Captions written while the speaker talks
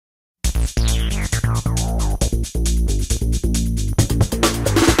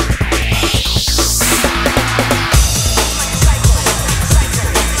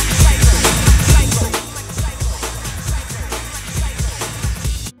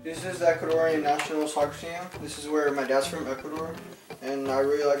This is the Ecuadorian national soccer team. This is where my dad's from, Ecuador, and I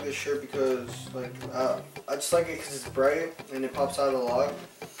really like this shirt because I just like it because it's bright and it pops out a lot.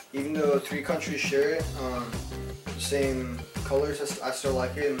 Even though 3 countries share it, the same colors, I still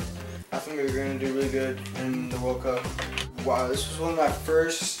like it, and I think we're going to do really good in the World Cup. Wow, this was one of my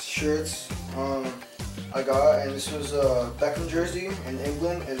first shirts I got, and this was a Beckham jersey in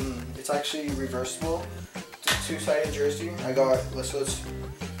England, and it's actually reversible. It's a 2-sided jersey. I got,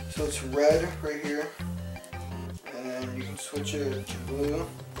 so it's red right here, and then you can switch it to blue.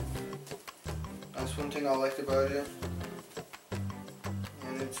 That's one thing I liked about it.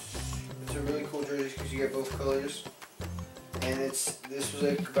 And it's a really cool jersey because you get both colors. And this was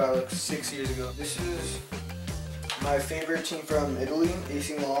about 6 years ago. This is my favorite team from Italy,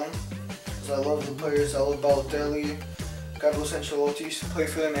 AC Milan. Because I love the players. I love Balotelli, Carlos Ancelotti used to play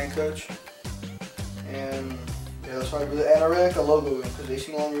for them and coach. And yeah, that's why I really like the logo because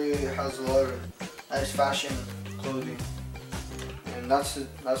AC Milan really has a lot of nice fashion clothing. And that's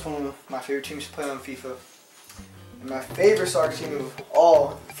one of my favorite teams to play on FIFA. And my favorite soccer team of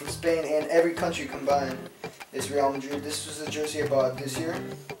all, from Spain and every country combined, is Real Madrid. This was the jersey I bought this year,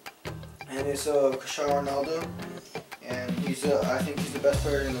 and it's Cristiano Ronaldo, and I think he's the best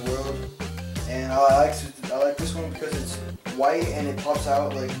player in the world. And I like this one because it's white and it pops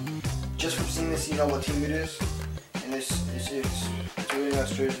out. Like, just from seeing this, you know what team it is. And it's a really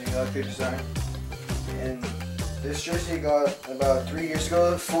nice jersey. I like the design. And this jersey I got about 3 years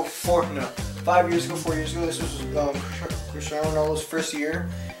ago, 5 years ago, 4 years ago. This was Cristiano Ronaldo's first year,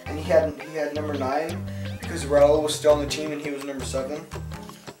 and he had number 9 because Raul was still on the team and he was number 7.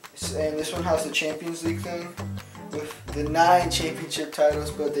 And this one has the Champions League thing with the 9 championship titles,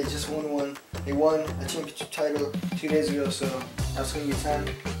 but they just won one. They won a championship title 2 days ago, so that's gonna be 10.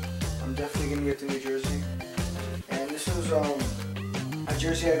 I'm definitely gonna get the new jersey. And this was a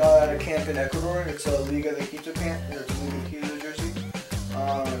jersey I got at a camp in Ecuador. It's a Liga de Quito camp. It's a Liga de Quito jersey.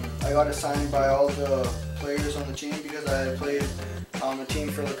 I got it signed by all the players on the team because I had played on the team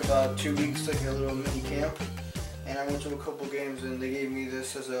for like about 2 weeks, like a little mini camp. And I went to a couple games and they gave me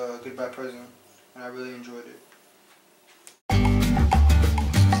this as a goodbye present, and I really enjoyed it.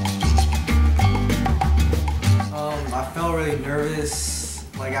 I felt really nervous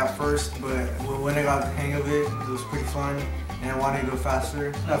like at first, but when I got the hang of it, it was pretty fun. And I wanted to go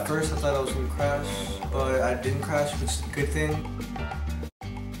faster. At first I thought I was going to crash, but I didn't crash, which is a good thing.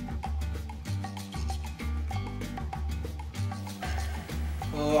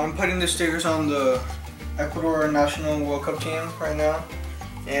 Well, I'm putting the stickers on the Ecuador National World Cup team right now.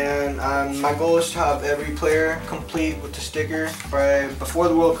 And my goal is to have every player complete with the sticker before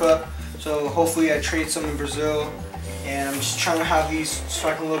the World Cup. So hopefully I trade some in Brazil. And I'm just trying to have these so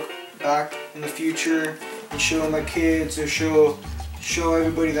I can look back in the future and show my kids or show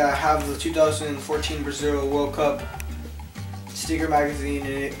everybody that I have the 2014 Brazil World Cup sticker magazine,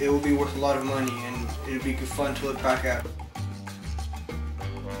 and it will be worth a lot of money, and it'll be good fun to look back at.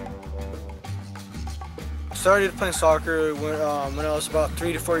 I started playing soccer when I was about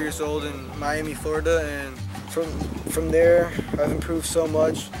 3 to 4 years old in Miami, Florida, and from there I've improved so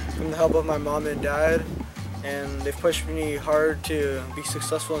much from the help of my mom and dad. And they've pushed me hard to be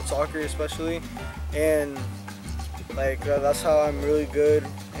successful in soccer especially, and that's how I'm really good,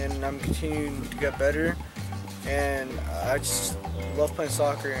 and I'm continuing to get better, and I just love playing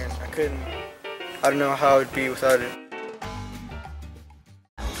soccer, and I don't know how it'd be without it.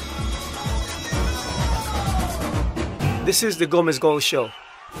 This is the Gomez Goal Show.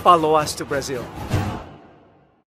 Follow us to Brazil.